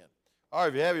All right,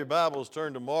 if you have your Bibles,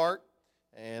 turn to Mark,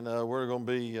 and we're going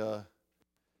to be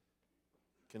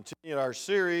continuing our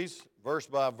series verse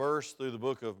by verse through the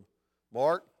book of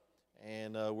Mark,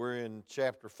 and we're in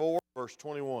chapter 4, verse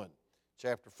 21.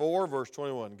 Chapter 4, verse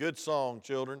 21. Good song,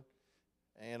 children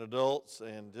and adults,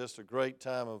 and just a great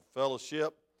time of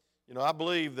fellowship. You know, I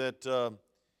believe that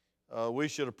we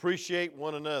should appreciate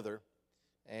one another,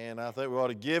 and I think we ought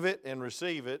to give it and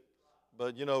receive it,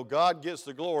 but, you know, God gets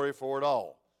the glory for it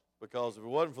all. Because if it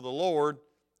wasn't for the Lord,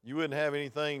 you wouldn't have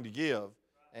anything to give.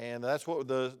 And that's what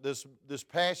this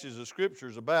passage of Scripture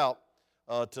is about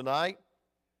tonight,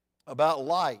 about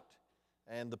light.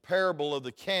 And the parable of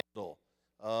the candle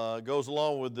goes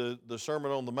along with the Sermon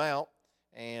on the Mount.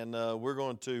 And we're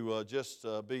going to just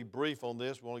be brief on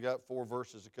this. We only got 4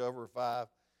 verses to cover, or 5.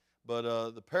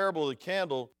 But the parable of the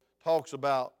candle talks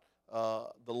about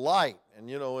the light. And,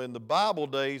 you know, in the Bible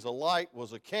days, a light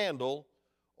was a candle,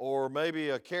 or maybe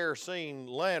a kerosene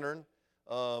lantern,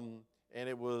 and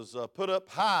it was put up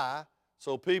high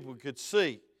so people could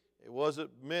see. It wasn't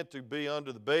meant to be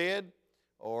under the bed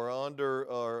or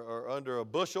under a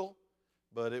bushel,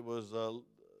 but it was a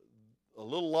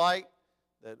little light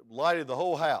that lighted the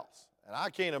whole house. And I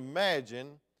can't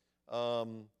imagine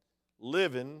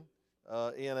living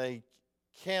in a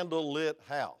candle-lit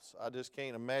house. I just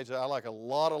can't imagine. I like a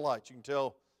lot of lights. You can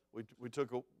tell we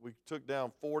took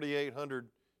down 4,800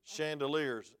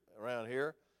 chandeliers around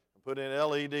here and put in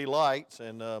LED lights,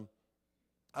 and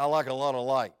I like a lot of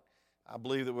light. I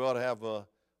believe that we ought to have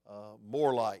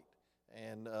more light,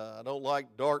 and I don't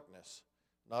like darkness.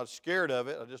 I'm not scared of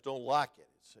it, I just don't like it.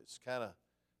 It's kind of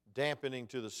dampening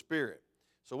to the spirit.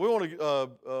 So we want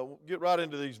to get right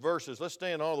into these verses. Let's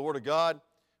stand on the Word of God,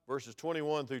 verses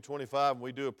 21 through 25, and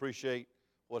we do appreciate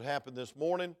what happened this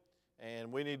morning,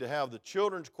 and we need to have the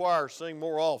children's choir sing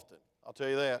more often, I'll tell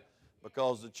you that.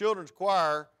 Because the children's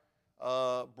choir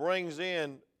brings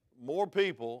in more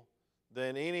people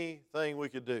than anything we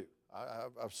could do.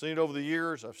 I've seen it over the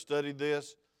years. I've studied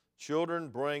this. Children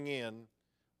bring in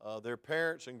their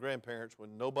parents and grandparents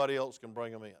when nobody else can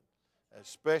bring them in,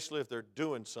 especially if they're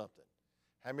doing something.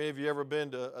 How many of you ever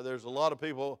been to, there's a lot of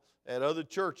people at other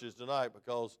churches tonight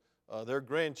because their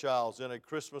grandchild's in a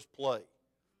Christmas play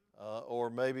or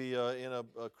maybe in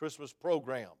a Christmas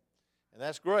program. And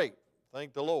that's great.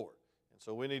 Thank the Lord.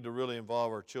 So we need to really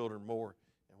involve our children more,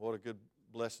 and what a good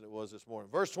blessing it was this morning.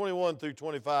 Verse 21 through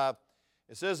 25,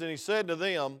 it says, "And he said to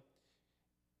them,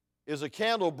 Is a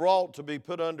candle brought to be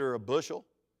put under a bushel,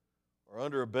 or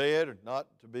under a bed, or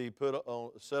not to be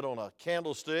set on a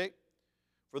candlestick?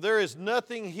 For there is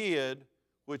nothing hid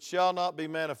which shall not be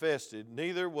manifested,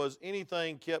 neither was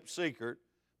anything kept secret,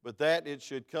 but that it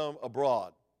should come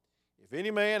abroad. If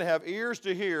any man have ears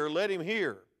to hear, let him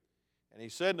hear. And he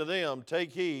said to them,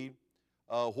 Take heed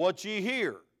what ye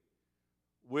hear.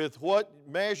 With what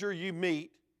measure ye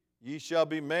meet, ye shall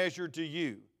be measured to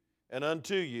you, and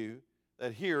unto you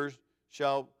that hears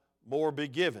shall more be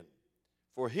given.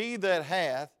 For he that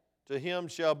hath, to him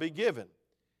shall be given,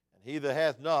 and he that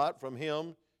hath not, from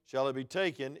him shall it be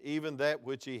taken, even that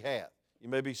which he hath." You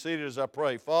may be seated as I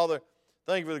pray. Father,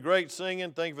 thank you for the great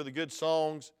singing. Thank you for the good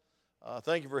songs.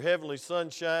 Thank you for heavenly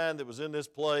sunshine that was in this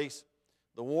place,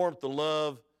 the warmth, the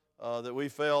love that we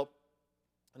felt.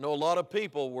 I know a lot of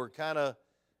people were kind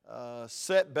of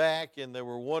set back, and they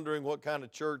were wondering what kind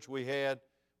of church we had.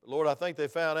 But Lord, I think they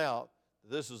found out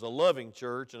that this is a loving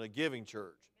church and a giving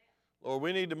church. Lord,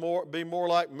 we need to be more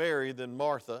like Mary than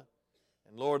Martha.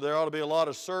 And Lord, there ought to be a lot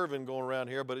of serving going around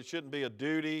here, but it shouldn't be a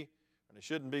duty, and it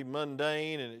shouldn't be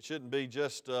mundane, and it shouldn't be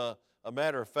just a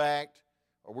matter of fact,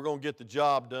 or we're going to get the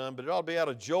job done. But it ought to be out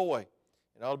of joy.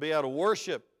 It ought to be out of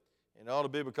worship. It ought to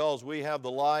be because we have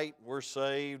the light, we're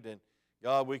saved, and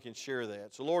God, we can share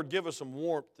that. So, Lord, give us some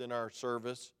warmth in our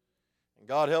service. And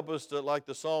God, help us to, like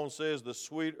the song says,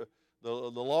 the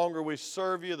longer we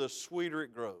serve you, the sweeter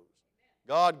it grows.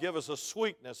 God, give us a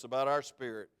sweetness about our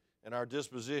spirit and our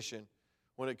disposition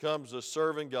when it comes to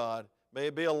serving God. May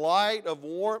it be a light of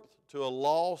warmth to a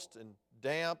lost and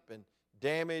damp and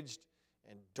damaged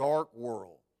and dark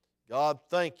world. God,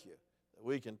 thank you that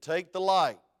we can take the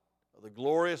light of the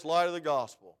glorious light of the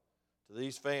gospel to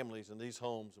these families and these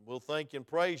homes. And we'll thank you and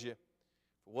praise you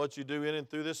for what you do in and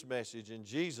through this message. In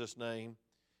Jesus' name,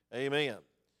 amen.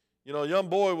 You know, a young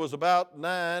boy was about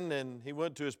 9, and he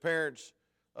went with his parents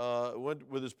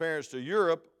to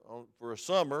Europe for a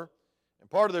summer. And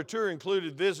part of their tour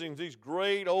included visiting these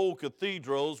great old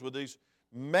cathedrals with these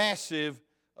massive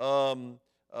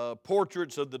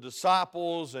portraits of the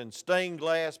disciples and stained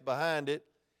glass behind it.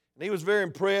 And he was very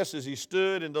impressed as he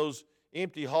stood in those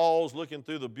empty halls looking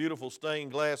through the beautiful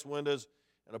stained glass windows.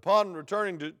 And upon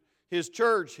returning to his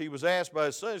church, he was asked by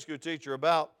his Sunday school teacher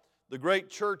about the great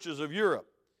churches of Europe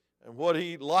and what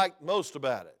he liked most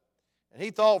about it. And he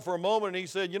thought for a moment, and he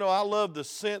said, I love the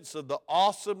sense of the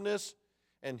awesomeness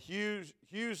and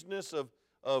hugeness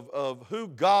of who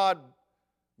God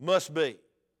must be.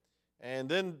 And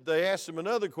then they asked him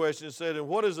another question and said, and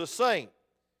what is a saint?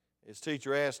 His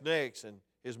teacher asked next, and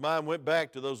his mind went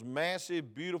back to those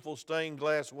massive, beautiful stained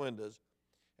glass windows.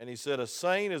 And he said, a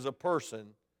saint is a person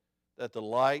that the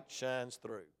light shines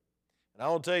through. And I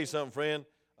want to tell you something, friend.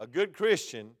 A good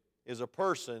Christian is a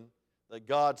person that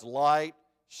God's light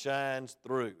shines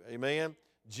through. Amen?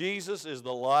 Jesus is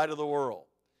the light of the world.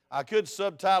 I could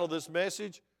subtitle this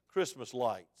message, Christmas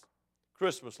Lights.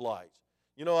 Christmas lights.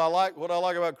 What I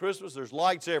like about Christmas, there's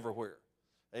lights everywhere.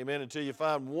 Amen, until you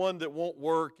find one that won't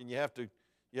work, and you have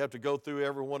to go through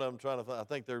every one of them I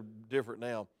think they're different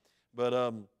now.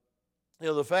 But,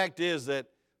 the fact is that,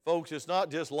 folks, it's not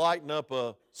just lighting up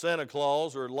a Santa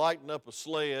Claus or lighting up a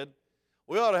sled.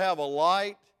 We ought to have a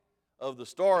light of the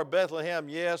Star of Bethlehem,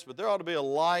 yes, but there ought to be a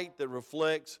light that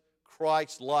reflects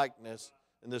Christ's likeness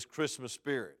in this Christmas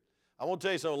spirit. I want to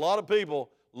tell you something. A lot of people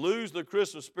lose the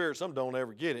Christmas spirit. Some don't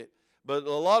ever get it. But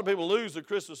a lot of people lose the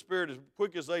Christmas spirit as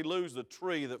quick as they lose the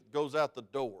tree that goes out the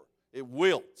door. It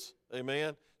wilts,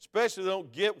 amen? Especially if they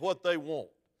don't get what they want,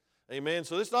 amen?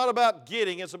 So it's not about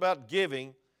getting, it's about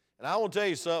giving. And I want to tell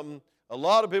you something. A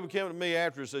lot of people came to me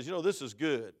after and says, this is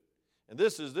good. And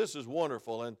this is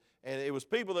wonderful. And it was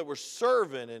people that were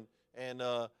serving and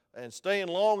staying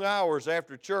long hours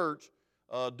after church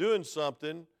doing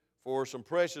something for some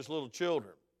precious little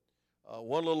children.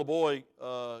 One little boy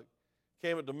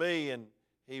came up to me, and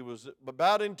he was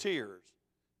about in tears.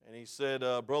 And he said,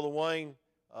 Brother Wayne,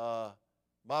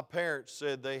 my parents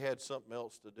said they had something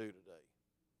else to do today.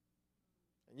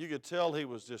 And you could tell he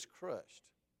was just crushed.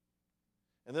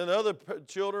 And then the other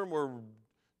children were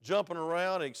jumping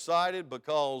around excited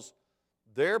because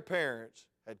their parents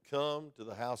had come to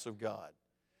the house of God.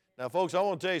 Now, folks, I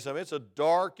want to tell you something. It's a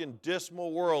dark and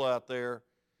dismal world out there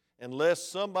unless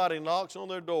somebody knocks on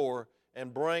their door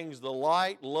and brings the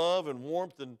light, love, and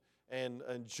warmth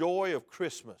and joy of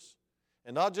Christmas.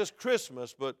 And not just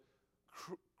Christmas, but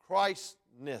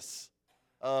Christness.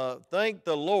 Thank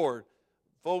the Lord.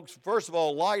 Folks, first of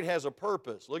all, light has a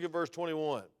purpose. Look at verse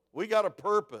 21. We got a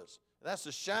purpose, and that's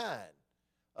to shine.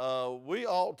 We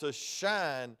ought to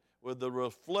shine with the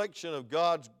reflection of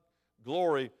God's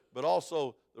glory, but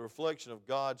also the reflection of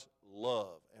God's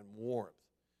love and warmth.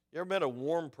 You ever met a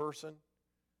warm person?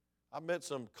 I've met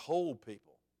some cold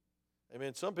people.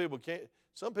 Amen. Some people can't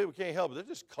help it. They're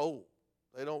just cold.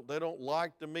 They don't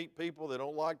like to meet people. They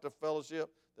don't like to fellowship.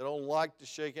 They don't like to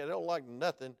shake hands. They don't like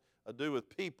nothing to do with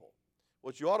people.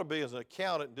 What you ought to be is an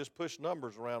accountant and just push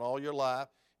numbers around all your life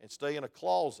and stay in a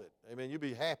closet. Amen. You'll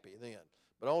be happy then.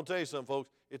 But I want to tell you something, folks.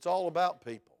 It's all about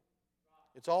people.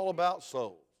 It's all about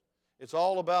souls. It's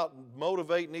all about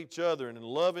motivating each other and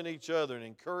loving each other and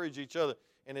encourage each other.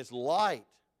 And it's light.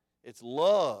 It's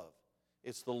love.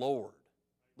 It's the Lord.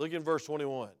 Look in verse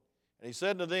 21. And he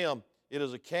said to them, it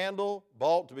is a candle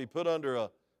bought to be put under a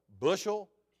bushel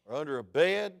or under a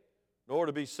bed, nor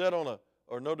to be set on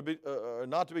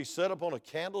not to be set upon a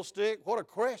candlestick. What a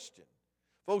question.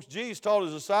 Folks, Jesus taught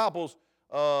his disciples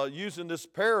using this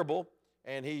parable,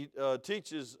 and he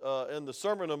teaches in the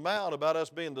Sermon on the Mount about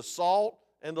us being the salt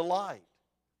and the light.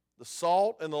 The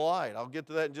salt and the light. I'll get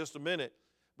to that in just a minute.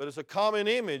 But it's a common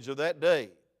image of that day.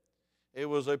 It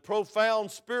was a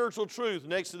profound spiritual truth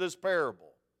next to this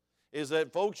parable. Is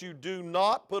that, folks, you do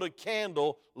not put a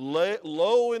candle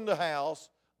low in the house,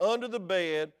 under the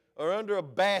bed, or under a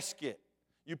basket.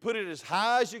 You put it as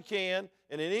high as you can,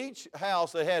 and in each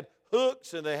house they had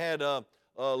hooks and they had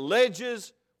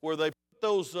ledges where they put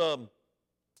those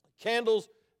candles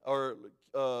or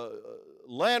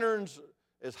lanterns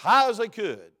as high as they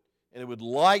could, and it would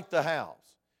light the house.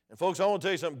 And folks, I want to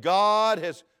tell you something. God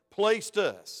has placed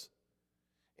us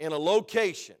in a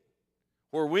location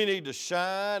where we need to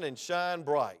shine and shine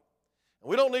bright. And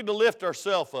we don't need to lift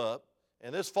ourselves up,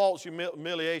 and this false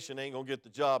humiliation ain't going to get the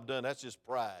job done. That's just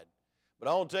pride. But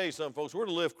I want to tell you something, folks. We're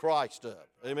to lift Christ up.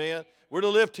 Amen? We're to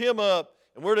lift Him up,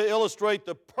 and we're to illustrate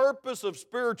the purpose of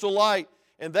spiritual light,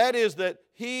 and that is that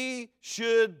He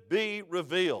should be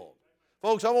revealed.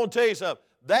 Folks, I want to tell you something.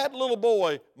 That little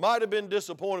boy might have been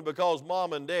disappointed because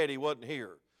Mom and Daddy wasn't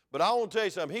here. But I want to tell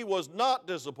you something. He was not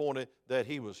disappointed that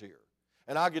he was here.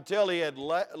 And I could tell he had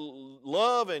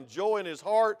love and joy in his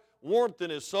heart, warmth in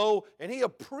his soul, and he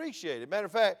appreciated it. Matter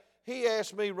of fact, he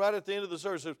asked me right at the end of the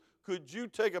service, could you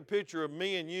take a picture of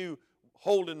me and you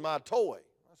holding my toy?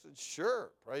 I said,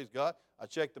 sure, praise God. I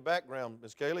checked the background,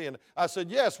 Miss Kaylee, and I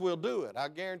said, yes, we'll do it. I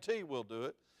guarantee we'll do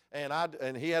it.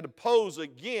 And he had to pose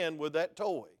again with that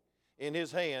toy in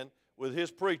his hand with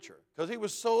his preacher, because he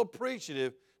was so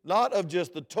appreciative, not of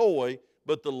just the toy,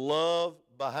 but the love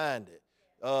behind it.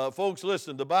 Folks,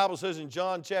 listen, the Bible says in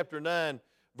John chapter 9,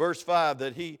 verse 5,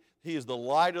 that he is the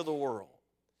light of the world.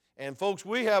 And folks,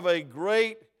 we have a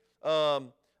great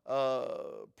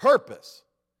purpose,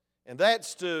 and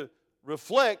that's to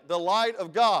reflect the light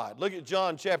of God. Look at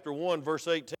John chapter 1, verse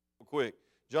 18 real quick.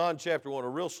 John chapter 1,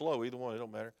 or real slow, either one, it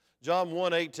don't matter. John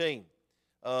 1:18.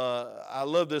 I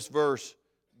love this verse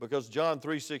because John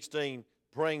 3:16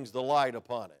 brings the light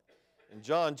upon it. In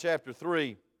John chapter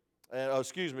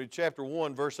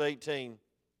 1, verse 18,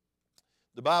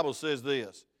 the Bible says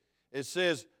this. It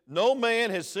says, "No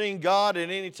man has seen God at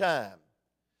any time.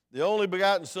 The only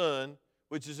begotten Son,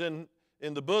 which is in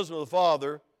the bosom of the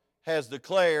Father, has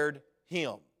declared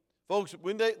him." Folks,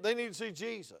 when they need to see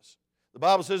Jesus. The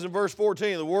Bible says in verse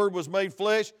 14, "The Word was made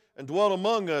flesh and dwelt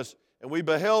among us, and we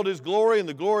beheld His glory, and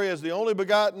the glory as the only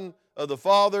begotten of the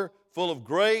Father, full of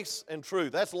grace and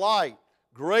truth." That's light.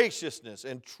 Graciousness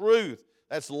and truth.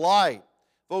 That's light.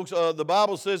 Folks, the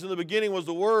Bible says in the beginning was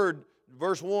the Word,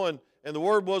 verse 1, "And the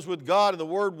Word was with God, and the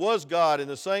Word was God, and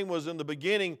the same was in the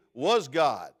beginning was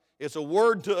God." It's a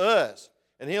word to us.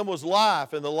 "And Him was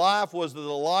life, and the life was the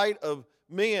light of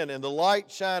men, and the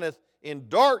light shineth in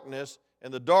darkness,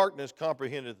 and the darkness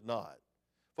comprehendeth not."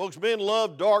 Folks, men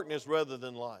love darkness rather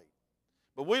than light.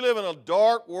 But we live in a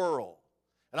dark world.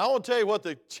 And I want to tell you what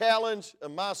the challenge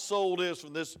of my soul is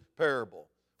from this parable.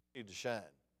 We need to shine.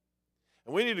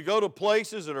 And we need to go to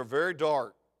places that are very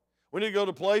dark. We need to go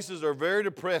to places that are very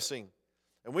depressing.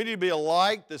 And we need to be a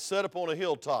light that's set up on a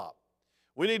hilltop.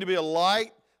 We need to be a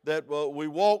light that we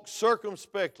walk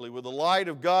circumspectly with the light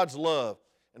of God's love.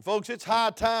 And folks, it's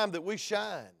high time that we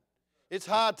shine. It's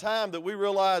high time that we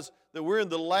realize that we're in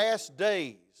the last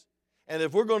days. And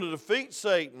if we're going to defeat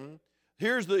Satan,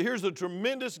 here's the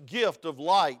tremendous gift of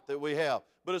light that we have.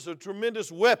 But it's a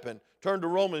tremendous weapon. Turn to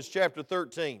Romans chapter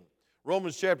 13.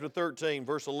 Romans chapter 13,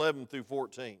 verse 11 through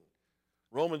 14.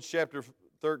 Romans chapter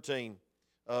 13,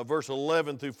 verse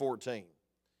 11 through 14.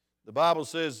 The Bible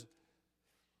says,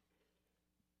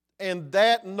 "And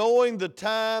that knowing the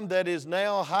time that is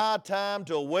now high time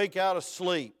to awake out of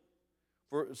sleep."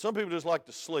 For some people just like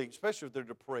to sleep, especially if they're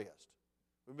depressed.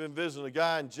 We've been visiting a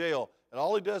guy in jail, and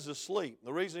all he does is sleep. And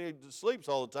the reason he sleeps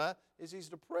all the time is he's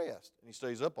depressed, and he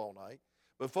stays up all night.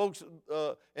 But folks,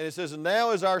 and it says, "And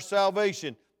now is our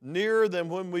salvation nearer than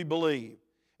when we believe.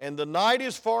 And the night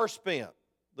is far spent."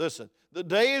 Listen, "The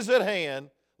day is at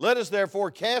hand. Let us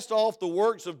therefore cast off the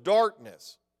works of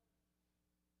darkness,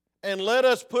 and let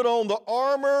us put on the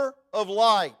armor of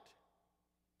light.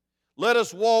 Let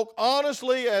us walk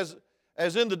honestly as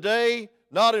in the day,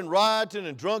 not in rioting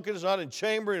and drunkenness, not in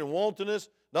chambering and wantonness,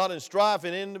 not in strife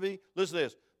and envy." Listen to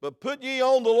this. "But put ye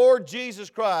on the Lord Jesus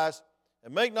Christ,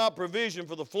 and make not provision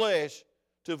for the flesh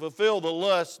to fulfill the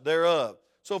lust thereof."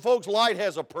 So folks, light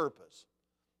has a purpose.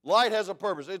 Light has a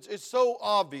purpose. It's so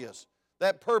obvious.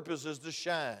 That purpose is to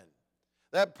shine.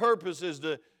 That purpose is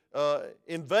to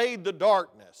invade the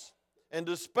darkness and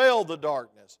dispel the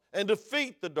darkness and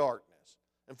defeat the darkness.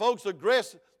 And folks,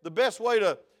 the best way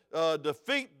to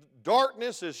defeat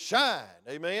darkness is shine.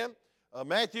 Amen?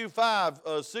 Matthew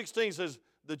 5:16 says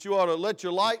that you ought to let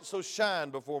your light so shine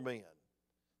before men,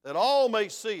 that all may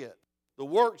see it, the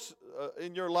works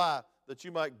in your life, that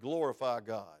you might glorify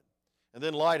God. And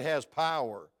then light has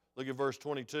power. Look at verse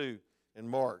 22 in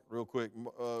Mark real quick.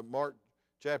 Mark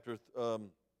chapter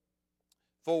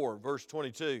 4, verse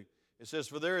 22. It says,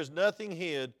 "For there is nothing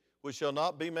hid which shall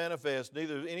not be manifest,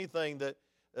 neither anything that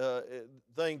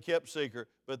thing kept secret,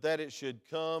 but that it should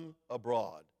come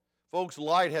abroad." Folks,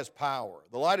 light has power.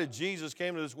 The light of Jesus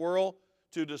came to this world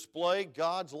to display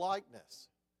God's likeness.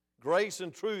 Grace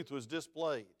and truth was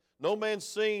displayed. No man's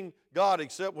seen God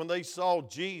except when they saw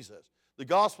Jesus. The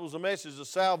gospel is a message of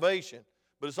salvation,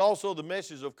 but it's also the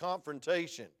message of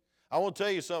confrontation. I want to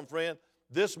tell you something, friend.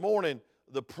 This morning,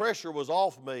 the pressure was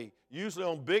off me. Usually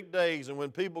on big days and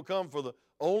when people come for the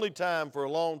only time for a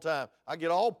long time, I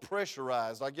get all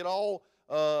pressurized. I get all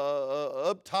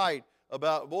uptight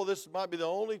about, boy, this might be the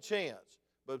only chance.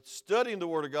 But studying the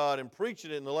Word of God and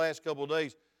preaching it in the last couple of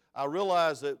days, I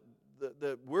realized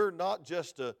that we're not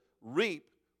just to reap,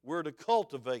 we're to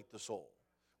cultivate the soul.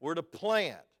 We're to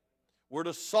plant. We're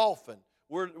to soften.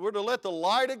 We're to let the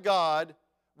light of God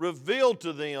reveal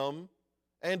to them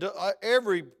and to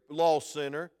every lost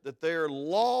sinner that they're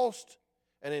lost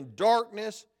and in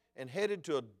darkness and headed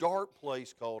to a dark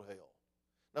place called hell.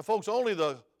 Now, folks, only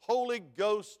the Holy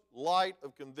Ghost light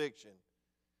of conviction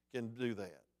can do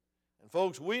that. And,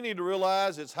 folks, we need to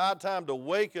realize it's high time to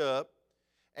wake up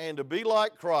and to be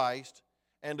like Christ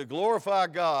and to glorify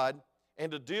God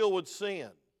and to deal with sin.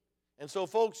 And so,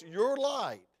 folks, your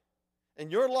light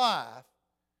and your life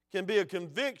can be a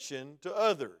conviction to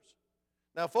others.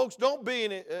 Now, folks, don't be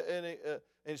an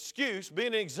excuse, be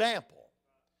an example.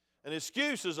 An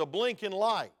excuse is a blinking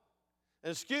light.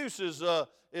 An excuse is a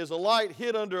light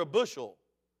hid under a bushel.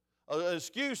 An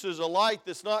excuse is a light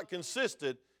that's not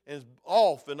consistent and is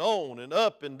off and on and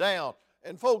up and down.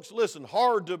 And folks, listen,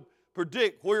 hard to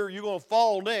predict where you're going to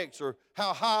fall next or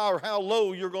how high or how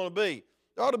low you're going to be.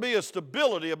 There ought to be a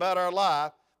stability about our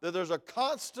life that there's a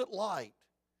constant light.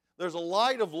 There's a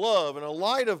light of love and a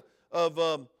light of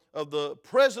the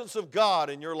presence of God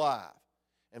in your life.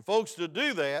 And folks, to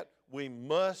do that, we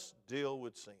must deal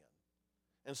with sin.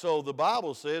 And so the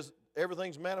Bible says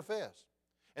everything's manifest.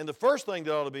 And the first thing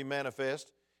that ought to be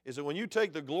manifest is that when you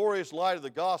take the glorious light of the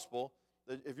gospel,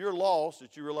 that if you're lost,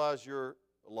 that you realize you're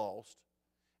lost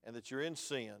and that you're in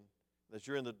sin, that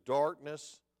you're in the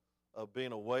darkness of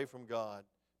being away from God.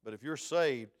 But if you're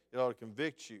saved, it ought to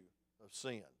convict you of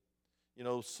sin. You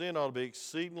know, sin ought to be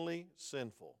exceedingly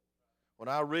sinful. When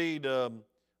I read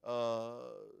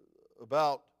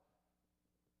about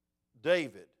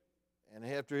David, and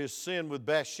after his sin with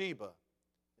Bathsheba,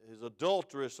 his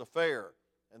adulterous affair,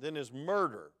 and then his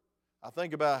murder, I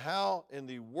think about how in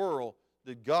the world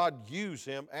did God use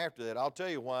him after that. I'll tell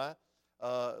you why.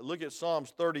 Look at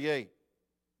Psalms 38,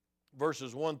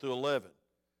 verses 1 through 11.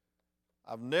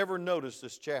 I've never noticed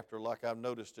this chapter like I've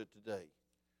noticed it today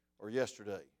or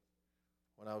yesterday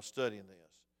when I was studying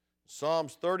this.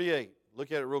 Psalms 38,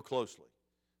 look at it real closely.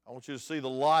 I want you to see the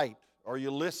light. Are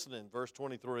you listening? Verse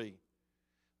 23.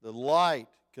 The light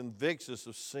convicts us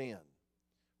of sin.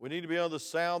 We need to be under the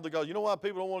sound of the gospel. You know why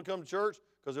people don't want to come to church?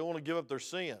 Because they want to give up their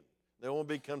sin. They want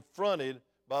to be confronted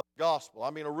by the gospel.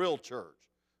 I mean a real church.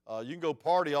 You can go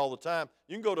party all the time.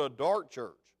 You can go to a dark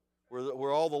church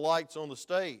where all the lights on the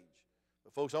stage.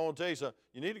 But folks, I want to tell you something.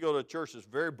 You need to go to a church that's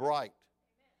very bright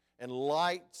and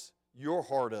lights your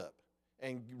heart up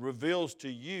and reveals to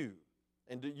you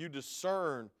and you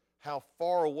discern how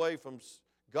far away from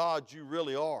God you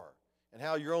really are and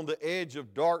how you're on the edge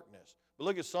of darkness. But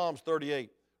look at Psalms 38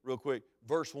 real quick,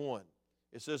 verse 1.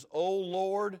 It says, O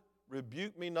Lord,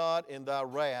 rebuke me not in thy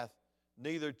wrath,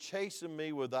 neither chasten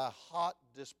me with thy hot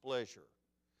displeasure.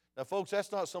 Now, folks,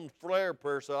 that's not some flare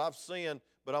prayer, so I've sinned,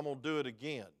 but I'm going to do it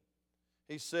again.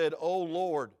 He said, O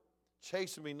Lord,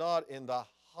 chasten me not in thy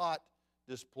hot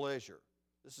displeasure.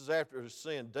 This is after his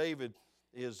sin. David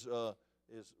is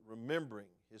remembering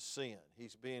his sin.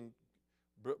 He's being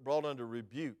brought under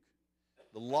rebuke.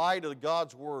 The light of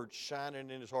God's word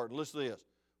shining in his heart. And listen to this.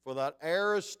 For thine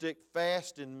arrows stick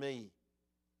fast in me,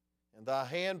 and thy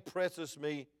hand presseth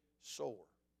me sore.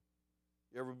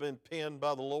 You ever been pinned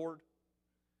by the Lord?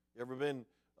 You ever been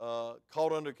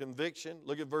caught under conviction?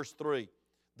 Look at verse 3.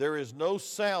 There is no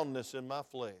soundness in my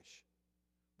flesh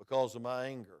because of my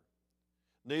anger.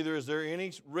 Neither is there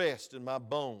any rest in my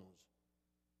bones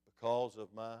because of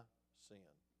my sin.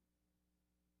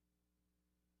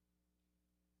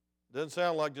 Doesn't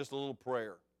sound like just a little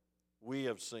prayer. We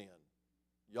have sinned.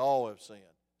 Y'all have sinned.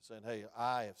 Saying, hey,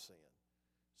 I have sinned.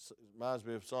 It reminds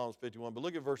me of Psalms 51. But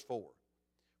look at verse 4.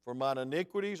 For mine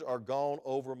iniquities are gone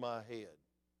over my head.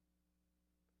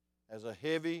 As a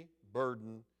heavy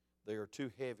burden, they are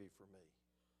too heavy for me.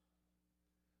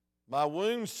 My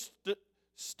wounds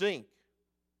stink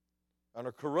and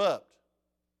are corrupt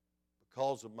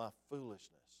because of my foolishness.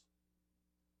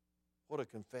 What a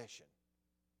confession.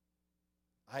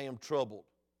 I am troubled.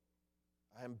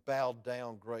 I am bowed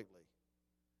down greatly.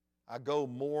 I go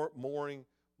mourning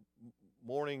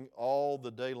all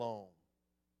the day long.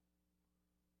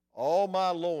 All my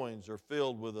loins are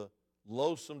filled with a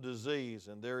loathsome disease,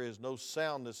 and there is no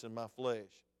soundness in my flesh.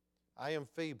 I am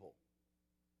feeble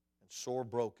and sore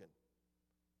broken.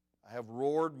 I have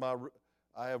roared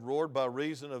by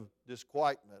reason of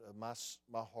disquietment of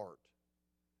my heart.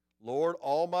 Lord,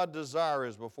 all my desire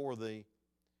is before thee,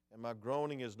 and my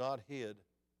groaning is not hid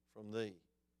from thee.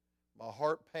 My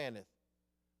heart panteth,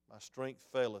 my strength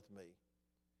faileth me.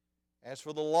 As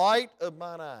for the light of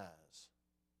mine eyes,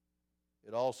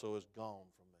 it also is gone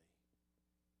from me.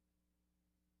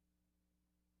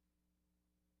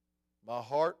 My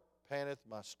heart panteth,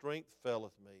 my strength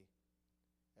faileth me.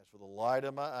 As for the light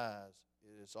of my eyes,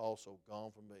 it is also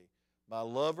gone from me. My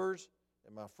lovers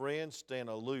and my friends stand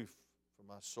aloof from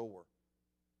my sore,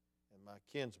 and my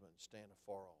kinsmen stand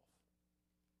afar off.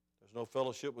 There's no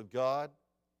fellowship with God,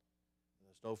 and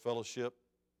there's no fellowship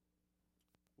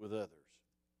with others.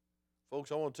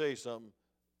 Folks, I want to tell you something.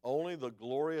 Only the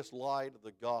glorious light of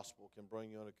the gospel can bring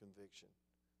you under conviction.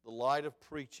 The light of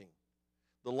preaching,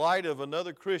 the light of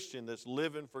another Christian that's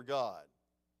living for God.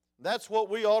 That's what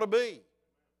we ought to be.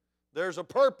 There's a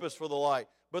purpose for the light,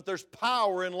 but there's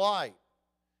power in light.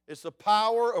 It's the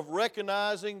power of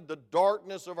recognizing the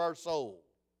darkness of our soul.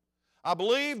 I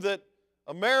believe that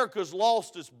America's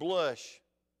lost its blush.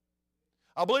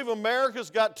 I believe America's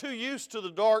got too used to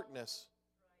the darkness.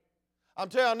 I'm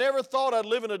telling you, I never thought I'd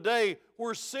live in a day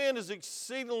where sin is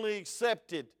exceedingly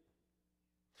accepted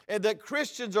and that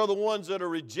Christians are the ones that are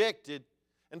rejected.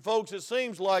 And folks, it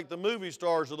seems like the movie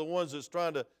stars are the ones that's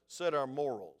trying to set our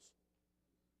morals.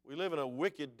 We live in a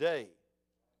wicked day.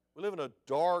 We live in a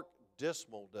dark,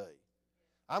 dismal day.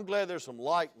 I'm glad there's some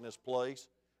light in this place,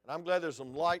 and I'm glad there's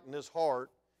some light in this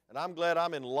heart, and I'm glad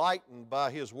I'm enlightened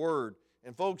by His Word.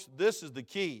 And folks, this is the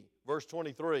key, verse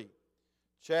 23,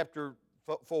 chapter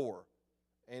 4.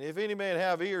 And if any man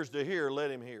have ears to hear, let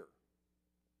him hear.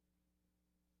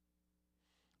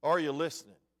 Are you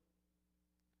listening?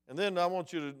 And then I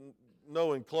want you to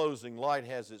know in closing, light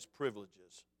has its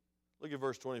privileges. Look at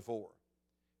verse 24.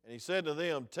 And he said to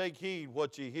them, take heed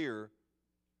what ye hear,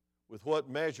 with what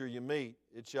measure you meet,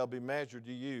 it shall be measured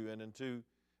to you, and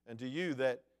unto you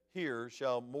that hear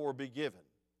shall more be given.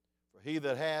 For he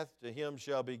that hath, to him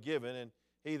shall be given, and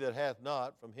he that hath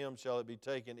not, from him shall it be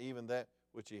taken, even that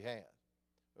which he hath.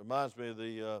 It reminds me of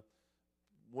the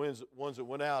ones that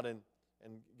went out and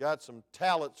got some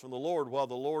talents from the Lord while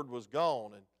the Lord was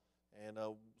gone, and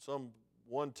some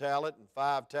 1 talent and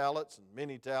 5 talents and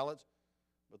many talents.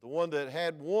 But the one that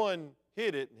had 1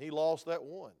 hid it, and he lost that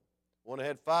 1. One that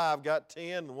had 5 got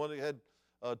 10, and one that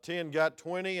had 10 got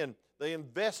 20, and they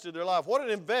invested their life. What an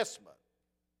investment.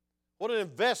 What an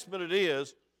investment it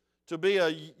is to be a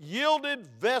yielded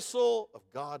vessel of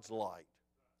God's light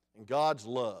and God's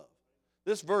love.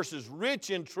 This verse is rich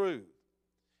in truth.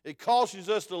 It cautions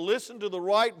us to listen to the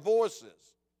right voices.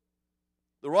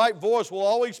 The right voice will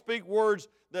always speak words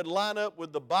that line up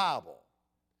with the Bible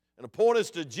and point us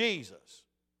to Jesus.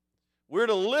 We're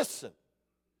to listen.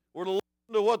 We're to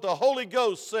listen to what the Holy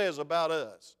Ghost says about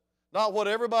us, not what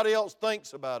everybody else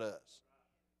thinks about us.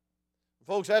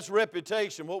 Folks, that's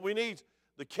reputation. What we need is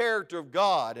the character of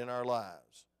God in our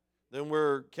lives. Then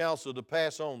we're counseled to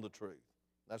pass on the truth.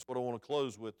 That's what I want to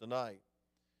close with tonight.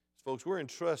 Folks, we're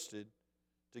entrusted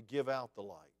to give out the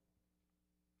light.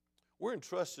 We're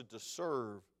entrusted to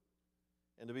serve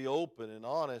and to be open and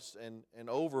honest and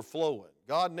overflowing.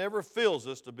 God never fills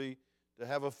us to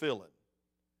have a filling.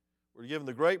 We're given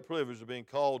the great privilege of being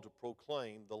called to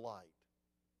proclaim the light.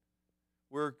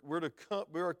 We're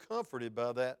comforted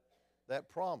by that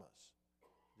promise.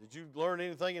 Did you learn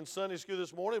anything in Sunday school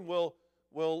this morning?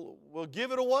 We'll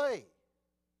give it away.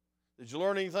 Did you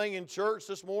learn anything in church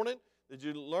this morning? Did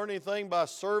you learn anything by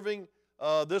serving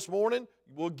this morning?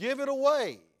 We'll give it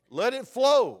away. Let it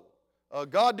flow.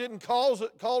 God didn't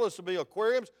call us to be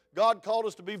aquariums. God called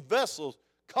us to be vessels,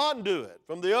 conduit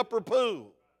from the upper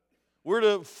pool. We're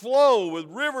to flow with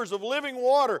rivers of living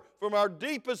water from our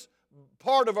deepest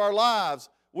part of our lives.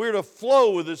 We're to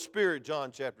flow with His Spirit,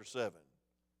 John chapter 7.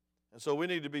 And so we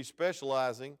need to be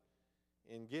specializing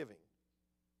in giving.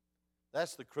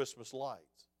 That's the Christmas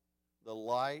lights, the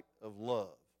light of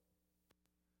love.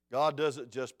 God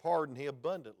doesn't just pardon, He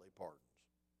abundantly pardons.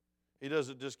 He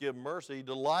doesn't just give mercy, He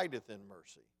delighteth in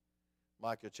mercy.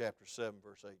 Micah chapter 7,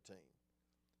 verse 18.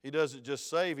 He doesn't just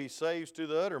save, He saves to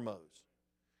the uttermost.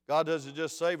 God doesn't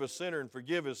just save a sinner and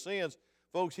forgive his sins.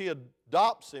 Folks, He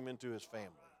adopts him into His family.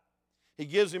 He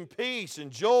gives him peace and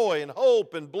joy and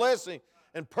hope and blessing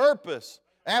and purpose,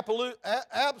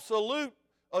 absolute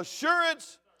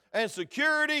assurance and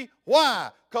security.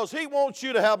 Why? Because He wants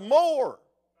you to have more.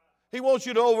 He wants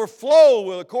you to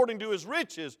overflow according to His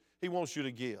riches. He wants you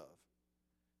to give.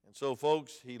 And so,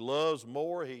 folks, He loves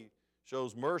more. He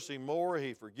shows mercy more.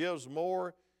 He forgives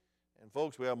more. And,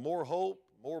 folks, we have more hope,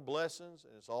 more blessings,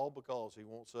 and it's all because He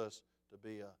wants us to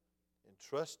be an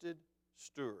entrusted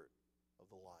steward of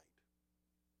the light.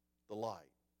 The light.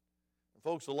 And,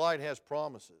 folks, the light has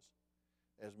promises.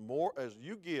 As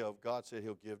you give, God said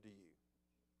He'll give to you.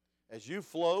 As you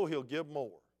flow, He'll give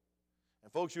more.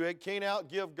 And folks, you can't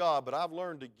outgive God, but I've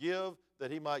learned to give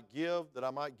that He might give, that I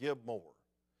might give more.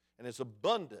 And it's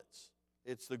abundance.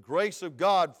 It's the grace of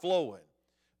God flowing.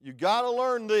 You got to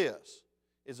learn this,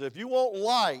 is if you want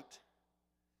light,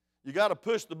 you got to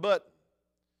push the button.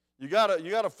 You got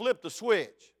to flip the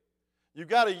switch. You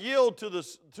got to yield to the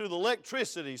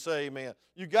electricity, say amen.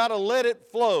 You got to let it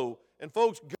flow. And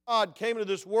folks, God came into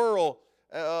this world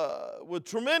with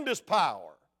tremendous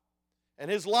power. And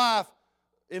His life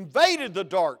invaded the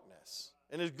darkness,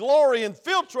 and His glory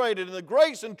infiltrated, and the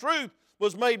grace and truth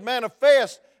was made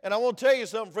manifest. And I want to tell you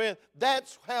something, friend,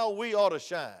 that's how we ought to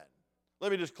shine.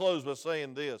 Let me just close by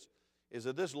saying this, is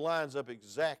that this lines up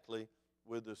exactly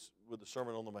with the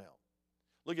Sermon on the Mount.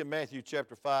 Look at Matthew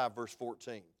chapter 5, verse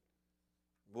 14.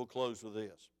 We'll close with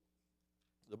this.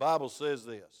 The Bible says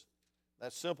this.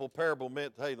 That simple parable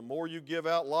meant, hey, the more you give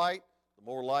out light, the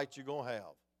more light you're going to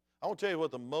have. I want to tell you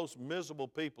what the most miserable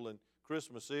people in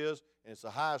Christmas is, and it's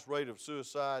the highest rate of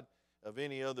suicide of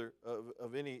any other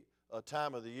of any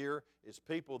time of the year, is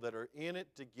people that are in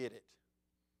it to get it.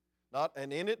 Not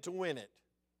and in it to win it.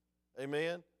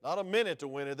 Amen? Not a minute to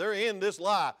win it. They're in this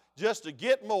life just to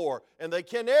get more, and they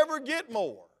can never get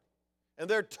more. And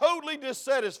they're totally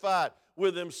dissatisfied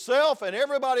with themselves and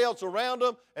everybody else around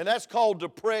them, and that's called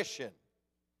depression.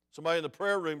 Somebody in the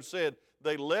prayer room said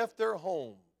they left their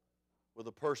home with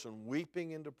a person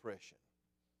weeping in depression.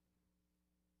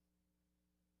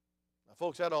 Now,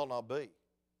 folks, that ought not be.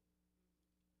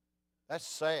 That's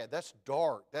sad. That's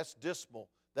dark. That's dismal.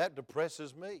 That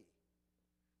depresses me.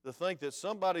 To think that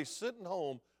somebody's sitting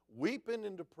home weeping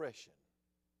in depression.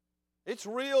 It's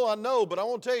real, I know, but I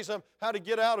want to tell you something, how to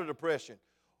get out of depression.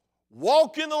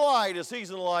 Walk in the light as He's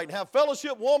in the light and have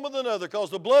fellowship one with another, because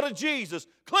the blood of Jesus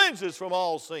cleanses from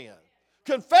all sin.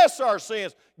 Confess our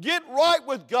sins. Get right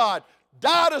with God.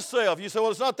 Die to self. You say,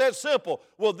 well, it's not that simple.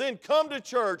 Well, then come to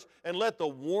church and let the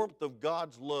warmth of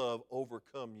God's love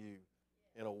overcome you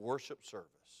in a worship service.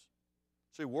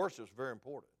 See, worship is very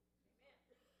important.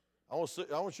 I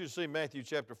want you to see Matthew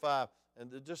chapter 5,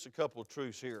 and just a couple of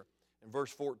truths here. In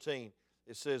verse 14,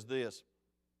 it says this.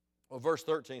 Well, verse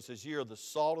 13 says, ye are the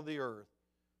salt of the earth,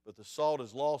 but the salt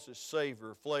has lost its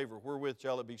savor or flavor. Wherewith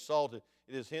shall it be salted?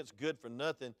 It is hence good for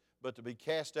nothing but to be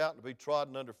cast out and to be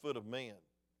trodden under foot of men.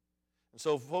 And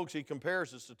so, folks, he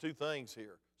compares us to two things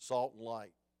here, salt and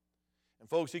light. And,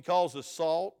 folks, he calls us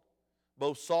salt,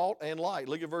 both salt and light.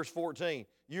 Look at verse 14.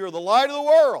 You are the light of the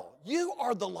world. You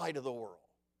are the light of the world.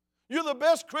 You're the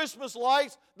best Christmas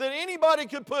lights that anybody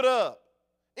could put up,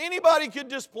 anybody could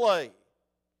display.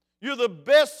 You're the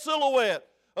best silhouette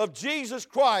of Jesus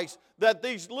Christ that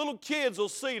these little kids will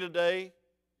see today.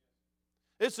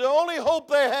 It's the only hope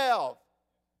they have,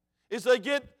 is they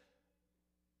get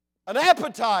an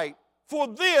appetite for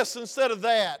this instead of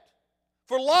that,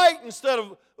 for light instead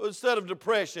of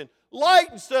depression, light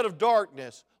instead of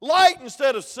darkness, light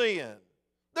instead of sin.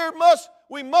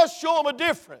 We must show them a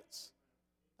difference.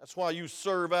 That's why you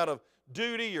serve out of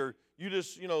duty, or you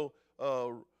just, do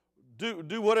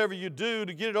whatever you do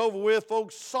to get it over with,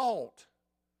 folks. Salt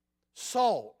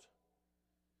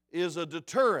is a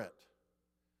deterrent.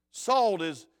 Salt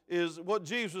is what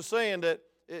Jesus was saying, that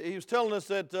He was telling us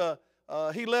that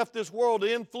He left this world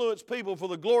to influence people for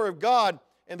the glory of God,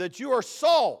 and that you are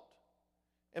salt.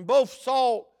 And both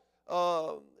salt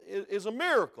is a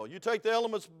miracle. You take the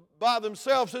elements by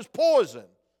themselves, it's poison.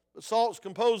 But salt's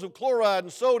composed of chloride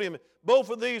and sodium. Both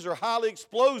of these are highly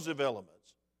explosive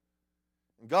elements.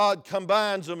 And God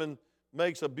combines them and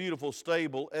makes a beautiful,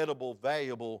 stable, edible,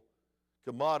 valuable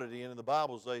commodity. And in the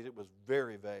Bible says it was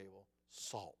very valuable,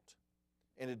 salt.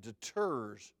 And it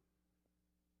deters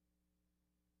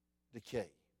decay.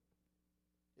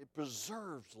 It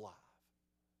preserves life.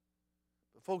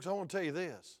 But folks, I want to tell you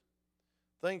this.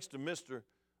 Thanks to Mr.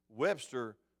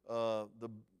 Webster, the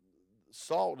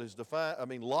salt is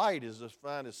defined, light is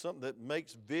defined as something that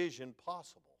makes vision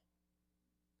possible.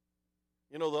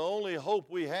 You know, the only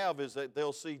hope we have is that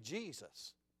they'll see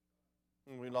Jesus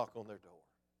when we knock on their door.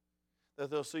 That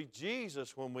they'll see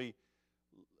Jesus when we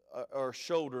are a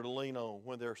shoulder to lean on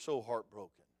when they're so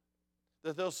heartbroken.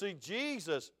 That they'll see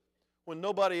Jesus when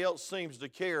nobody else seems to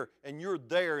care and you're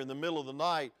there in the middle of the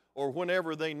night or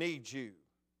whenever they need you.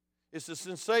 It's a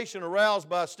sensation aroused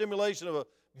by stimulation of a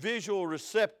visual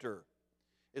receptor.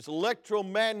 It's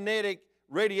electromagnetic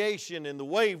radiation in the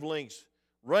wavelengths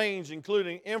range,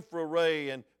 including infrared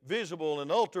and visible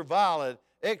and ultraviolet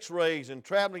X-rays, and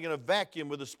traveling in a vacuum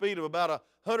with a speed of about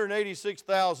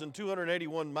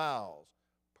 186,281 miles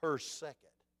per second.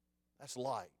 That's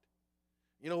light.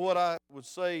 You know what I would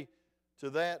say to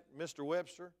that, Mr.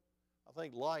 Webster? I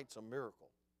think light's a miracle.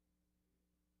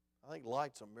 I think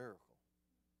light's a miracle.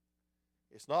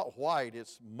 It's not white,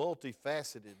 it's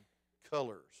multifaceted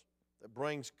colors that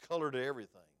brings color to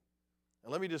everything.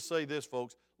 And let me just say this,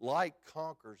 folks. Light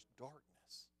conquers darkness.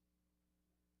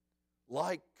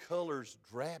 Light colors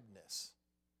drabness.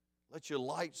 Let your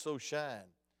light so shine.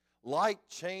 Light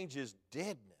changes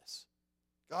deadness.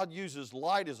 God uses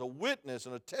light as a witness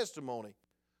and a testimony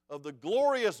of the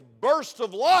glorious burst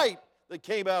of light that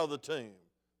came out of the tomb.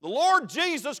 The Lord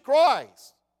Jesus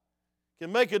Christ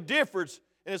can make a difference,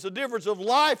 and it's a difference of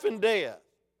life and death.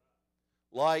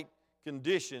 Light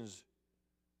conditions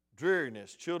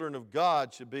dreariness. Children of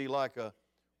God should be like a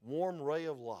warm ray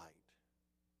of light.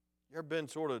 You ever been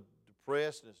sort of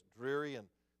depressed and it's dreary and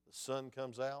the sun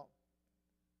comes out?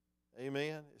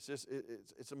 Amen.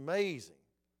 It's amazing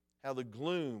how the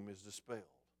gloom is dispelled.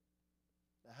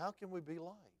 Now, how can we be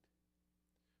light?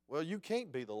 Well, you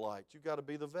can't be the light. You've got to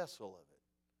be the vessel of it.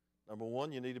 Number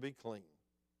one, you need to be clean.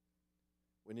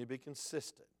 We need to be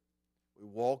consistent. We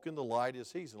walk in the light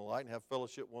as He's in the light and have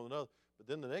fellowship with one another. But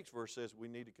then the next verse says we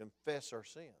need to confess our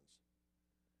sins.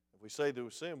 If we say that we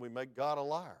sin, we make God a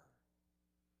liar.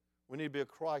 We need to be a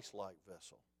Christ-like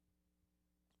vessel.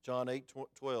 John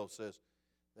 8:12 says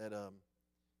that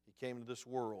He came to this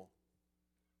world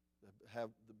to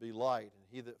be light, and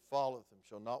he that followeth Him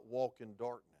shall not walk in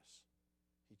darkness.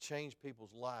 He changed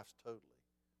people's lives totally.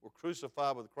 We're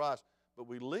crucified with Christ, but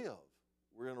we live.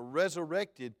 We're in a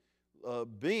resurrected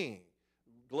being.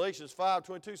 Galatians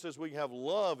 5:22 says we can have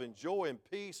love and joy and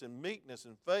peace and meekness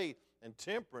and faith and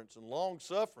temperance and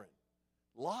long-suffering.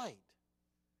 Light.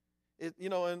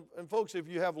 And folks, if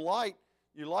you have light,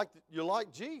 you're like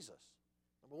Jesus.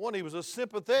 Number one, He was a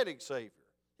sympathetic Savior.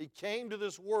 He came to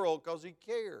this world because He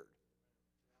cared.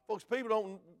 Folks, people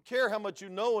don't care how much you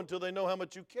know until they know how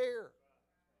much you care.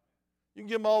 You can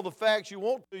give them all the facts you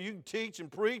want to. You can teach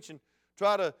and preach and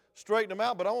try to straighten them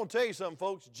out. But I want to tell you something,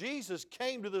 folks. Jesus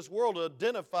came to this world to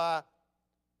identify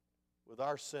with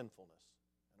our sinfulness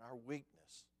and our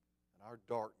weakness and our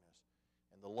darkness.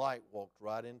 And the light walked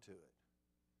right into it.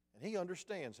 And He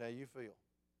understands how you feel.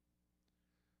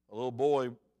 A little boy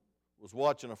was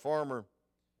watching a farmer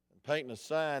and painting a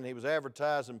sign. He was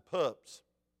advertising pups.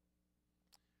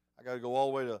 I got to go all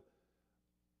the way to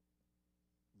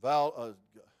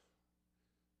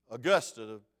Augusta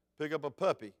to pick up a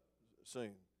puppy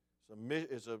soon.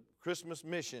 It's a Christmas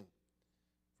mission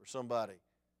for somebody.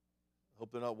 I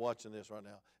hope they're not watching this right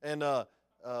now. And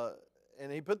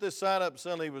he put this sign up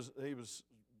saying he was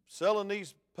selling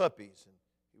these puppies. And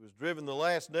he was driving the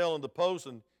last nail in the post,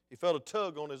 and he felt a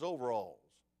tug on his overalls.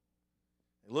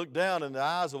 He looked down in the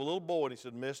eyes of a little boy, and he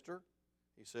said, "Mister,"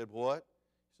 he said, "What?"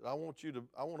 He said, I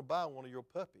want to buy one of your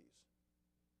puppies."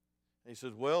 And he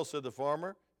said, "Well," said the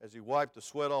farmer, as he wiped the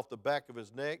sweat off the back of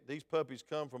his neck, "these puppies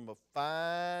come from a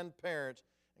fine parents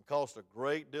and cost a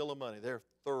great deal of money. They're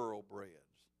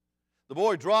thoroughbreds." The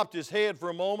boy dropped his head for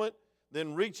a moment,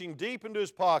 then reaching deep into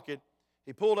his pocket,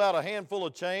 he pulled out a handful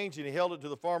of change and he held it to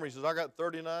the farmer. He says, "I got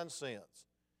 39 cents.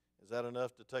 Is that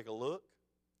enough to take a look?"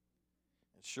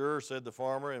 And "Sure," said the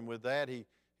farmer, and with that he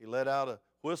let out a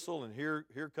whistle, and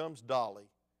here comes Dolly,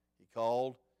 he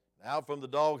called. And out from the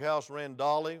doghouse ran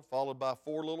Dolly, followed by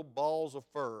 4 little balls of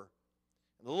fur.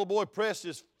 And the little boy pressed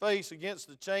his face against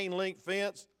the chain-link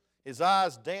fence. His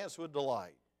eyes danced with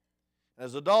delight. And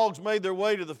as the dogs made their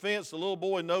way to the fence, the little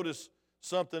boy noticed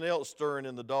something else stirring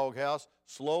in the doghouse.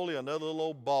 Slowly, another little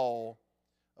old ball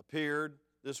appeared,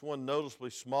 this one noticeably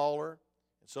smaller.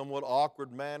 In somewhat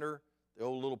awkward manner, the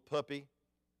old little puppy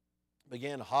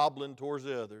began hobbling towards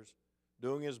the others,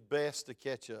 doing his best to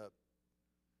catch up.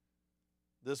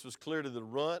 This was clearly the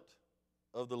runt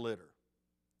of the litter.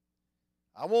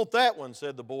 "I want that one,"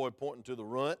 said the boy, pointing to the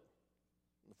runt.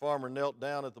 The farmer knelt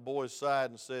down at the boy's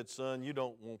side and said, "Son, you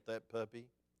don't want that puppy.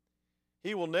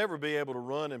 He will never be able to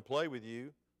run and play with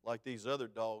you like these other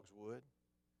dogs would."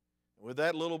 And with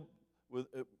that,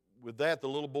 the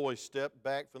little boy stepped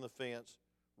back from the fence,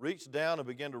 reached down and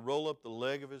began to roll up the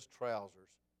leg of his trousers.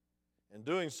 In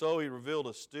doing so, he revealed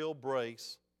a steel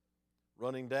brace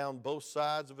running down both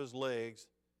sides of his legs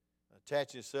and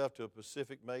attaching itself to a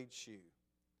Pacific-made shoe.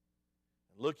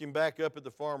 And looking back up at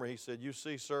the farmer, he said, "You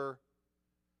see, sir,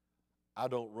 I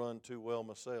don't run too well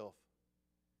myself,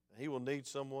 and he will need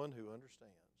someone who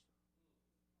understands."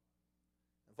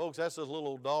 And folks, that's a little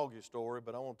old doggy story,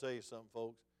 but I want to tell you something,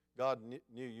 folks. God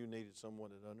knew you needed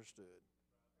someone that understood.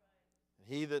 And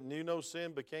He that knew no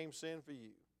sin became sin for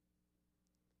you.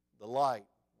 The light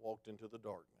walked into the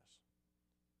darkness.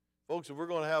 Folks, if we're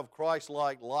going to have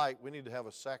Christ-like light, we need to have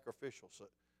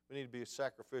we need to be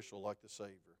sacrificial like the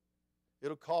Savior.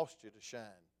 It'll cost you to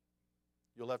shine.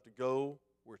 You'll have to go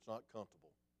where it's not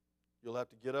comfortable. You'll have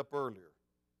to get up earlier.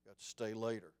 You have to stay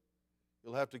later.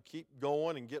 You'll have to keep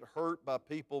going and get hurt by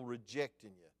people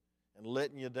rejecting you and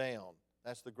letting you down.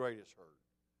 That's the greatest hurt.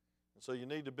 And so you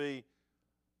need to be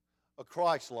a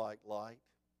Christ-like light.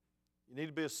 You need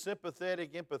to be a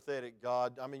sympathetic, empathetic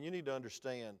God. I mean, you need to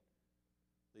understand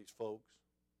these folks.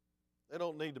 You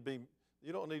don't need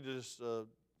to just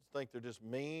think they're just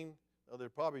mean. No, they're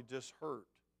probably just hurt,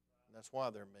 and that's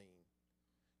why they're mean.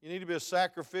 You need to be a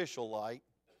sacrificial light.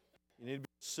 You need to be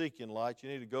a seeking light. You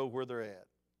need to go where they're at.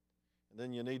 And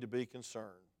then you need to be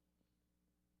concerned.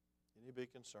 You need to be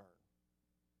concerned.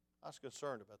 I was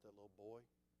concerned about that little boy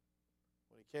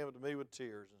when he came up to me with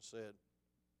tears and said,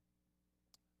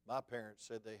 My parents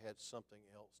said they had something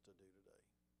else to do today.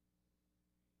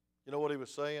 You know what he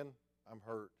was saying? I'm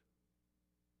hurt.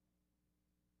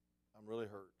 I'm really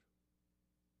hurt.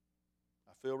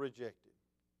 I feel rejected.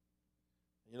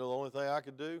 You know the only thing I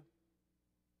could do?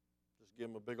 Just give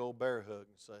him a big old bear hug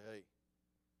and say, hey,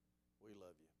 we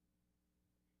love you.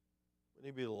 We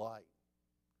need to be the light.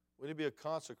 We need to be a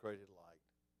consecrated light,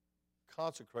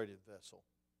 consecrated vessel.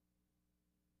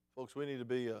 Folks, we need to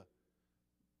be a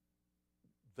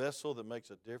vessel that makes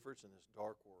a difference in this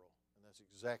dark world. And that's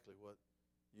exactly what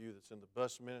you that's in the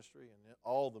bus ministry and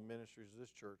all the ministries of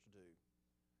this church do.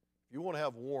 If you want to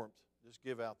have warmth, just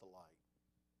give out the light.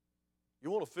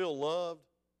 You want to feel loved,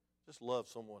 just love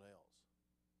someone else.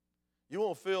 You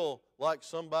want to feel like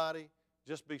somebody,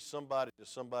 just be somebody to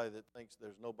somebody that thinks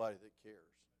there's nobody that cares.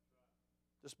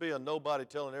 Just be a nobody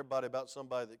telling everybody about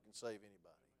somebody that can save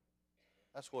anybody.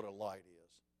 That's what a light is.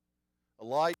 A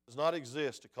light does not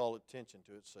exist to call attention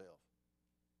to itself.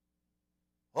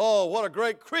 Oh, what a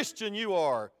great Christian you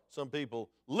are. Some people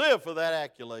live for that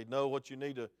accolade. No, what you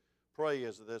need to pray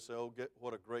is that they say, oh,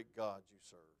 what a great God you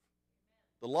serve.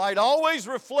 The light always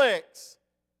reflects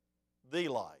the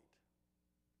light.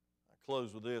 I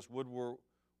close with this. Woodrow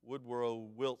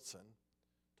Wilson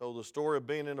told the story of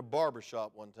being in a barber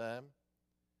shop one time.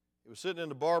 He was sitting in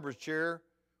the barber's chair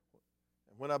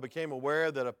when I became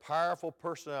aware that a powerful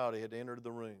personality had entered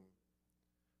the room.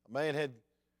 A man had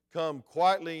come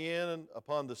quietly in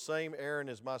upon the same errand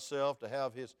as myself to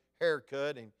have his hair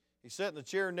cut, and he sat in the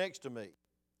chair next to me.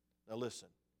 Now listen,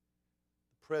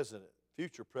 the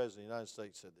future president of the United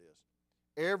States said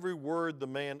this. Every word the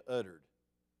man uttered,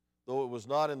 though it was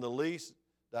not in the least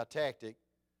didactic,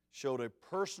 showed a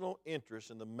personal interest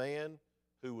in the man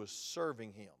who was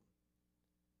serving him.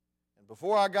 And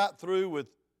before I got through with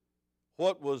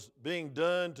what was being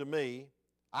done to me,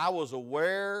 I was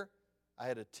aware I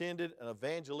had attended an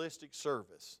evangelistic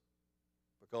service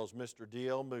because Mr.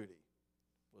 D.L. Moody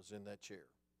was in that chair.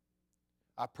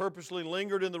 I purposely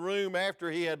lingered in the room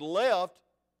after he had left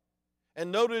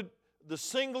and noted the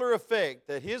singular effect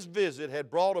that his visit had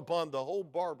brought upon the whole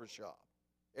barbershop,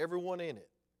 everyone in it.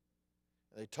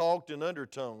 They talked in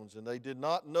undertones, and they did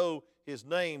not know his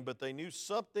name, but they knew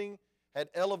something had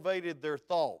elevated their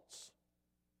thoughts.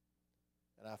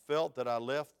 And I felt that I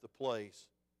left the place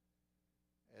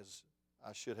as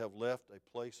I should have left a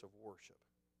place of worship.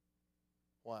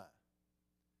 Why?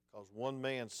 Because one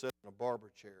man sat in a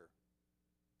barber chair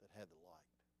that had the light.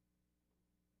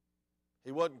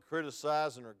 He wasn't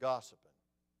criticizing or gossiping.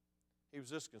 He was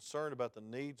just concerned about the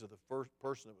needs of the first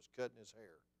person that was cutting his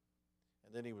hair.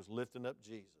 And then he was lifting up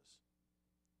Jesus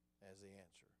as the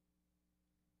answer.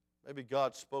 Maybe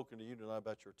God's spoken to you tonight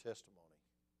about your testimony.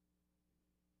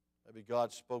 Maybe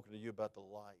God's spoken to you about the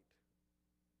light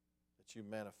that you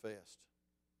manifest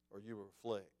or you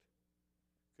reflect.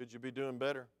 Could you be doing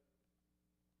better?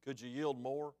 Could you yield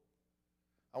more?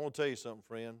 I want to tell you something,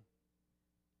 friend.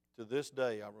 To this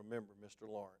day, I remember Mr.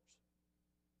 Lawrence,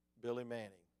 Billy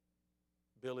Manning,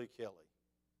 Billy Kelly,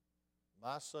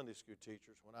 my Sunday school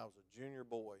teachers when I was a junior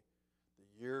boy,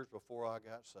 the years before I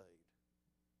got saved.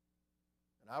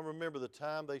 And I remember the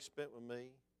time they spent with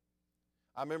me.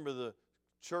 I remember the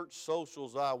church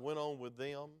socials I went on with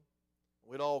them.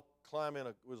 We'd all climb in,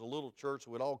 it was a little church,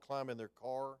 so we'd all climb in their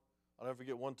car. I'll never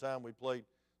forget one time we played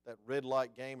that red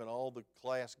light game and all the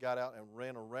class got out and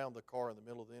ran around the car in the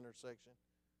middle of the intersection.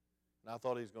 And I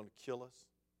thought he was going to kill us.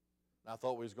 And I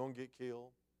thought we was going to get killed.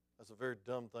 That's a very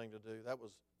dumb thing to do. That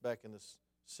was back in the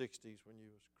 60s when you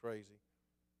was crazy.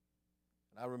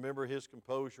 And I remember his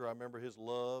composure. I remember his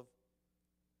love.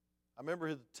 I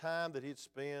remember the time that he'd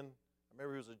spend. I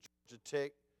remember he was a Georgia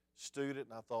Tech student,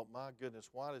 and I thought, my goodness,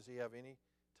 why does he have any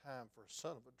time for a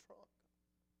son of a drunk?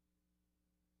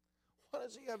 Why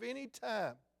does he have any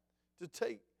time to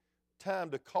take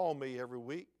time to call me every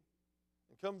week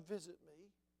and come visit me?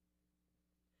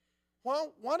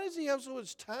 Why does he have so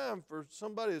much time for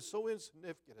somebody that's so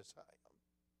insignificant as I am?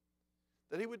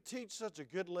 That he would teach such a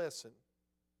good lesson,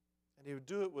 and he would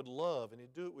do it with love, and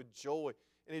he'd do it with joy,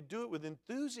 and he'd do it with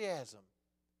enthusiasm.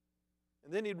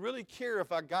 And then he'd really care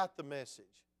if I got the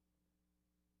message.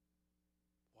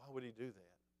 Why would he do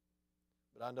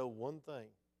that? But I know one thing.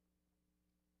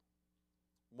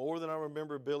 More than I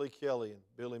remember Billy Kelly and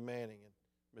Billy Manning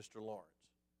and Mr. Lawrence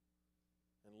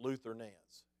and Luther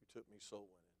Nance, who took me soul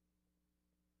winning.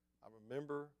 I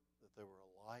remember that they were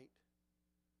a light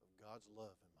of God's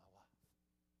love in my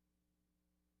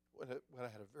life. When I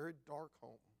had a very dark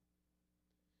home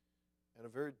and a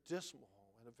very dismal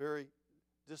home and a very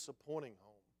disappointing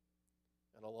home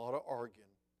and a lot of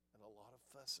arguing and a lot of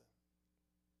fussing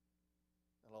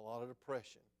and a lot of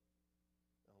depression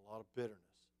and a lot of bitterness.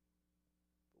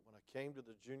 came to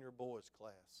the junior boys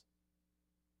class,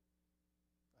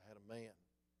 I had a man,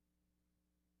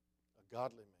 a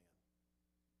godly man,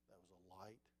 that was a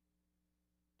light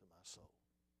to my soul.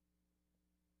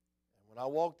 And when I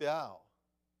walked the aisle,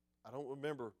 I don't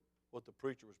remember what the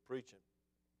preacher was preaching,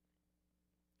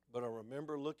 but I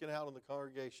remember looking out in the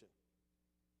congregation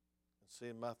and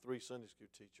seeing my 3 Sunday school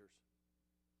teachers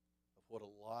of what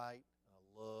a light and a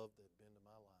love they'd been to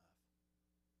my life.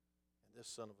 And this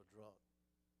son of a drunk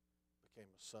became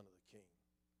a son of the king.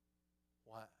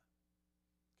 Why?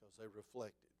 Because they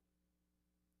reflected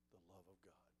the love of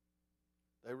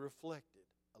God. They reflected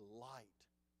a light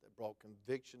that brought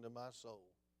conviction to my soul.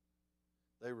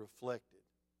 They reflected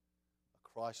a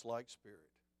Christ-like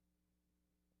spirit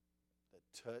that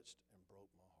touched and broke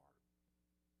my heart.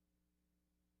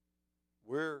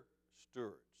 We're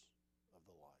stewards of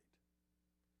the light.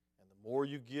 And the more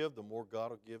you give, the more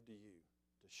God will give to you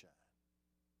to shine.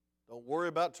 Don't worry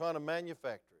about trying to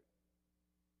manufacture it.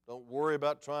 Don't worry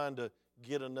about trying to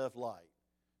get enough light.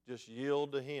 Just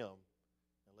yield to Him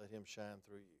and let Him shine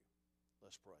through you.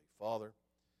 Let's pray. Father,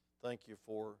 thank you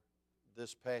for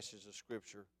this passage of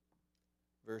Scripture.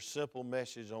 Very simple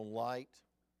message on light.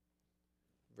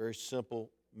 Very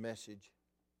simple message,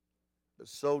 but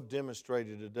so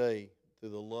demonstrated today through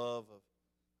the love of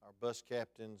our bus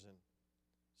captains and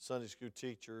Sunday school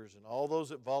teachers and all those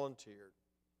that volunteered.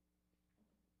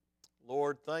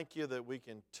 Lord, thank you that we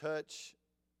can touch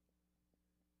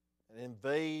and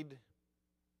invade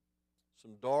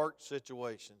some dark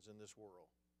situations in this world.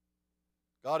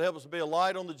 God, help us to be a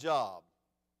light on the job.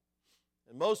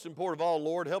 And most important of all,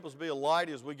 Lord, help us be a light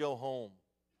as we go home.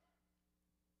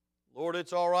 Lord,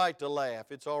 it's all right to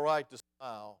laugh. It's all right to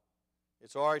smile.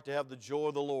 It's all right to have the joy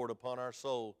of the Lord upon our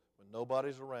soul when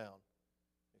nobody's around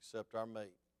except our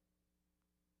mate,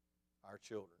 our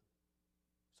children.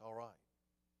 It's all right.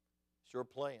 It's your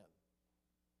plan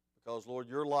because, Lord,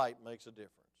 your light makes a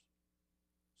difference.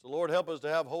 So, Lord, help us to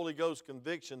have Holy Ghost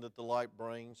conviction that the light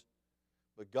brings,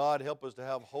 but God, help us to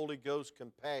have Holy Ghost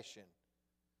compassion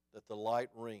that the light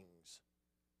rings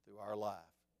through our life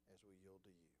as we yield to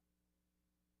you.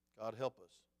 God, help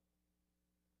us.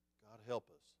 God, help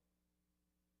us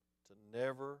to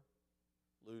never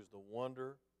lose the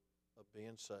wonder of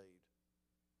being saved.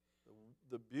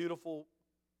 The beautiful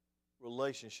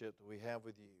relationship that we have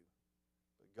with you.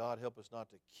 But God, help us not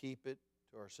to keep it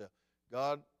to ourselves.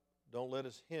 God, don't let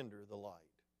us hinder the light.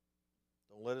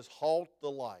 Don't let us halt the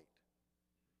light.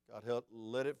 God, help,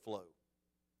 let it flow.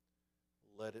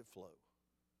 Let it flow.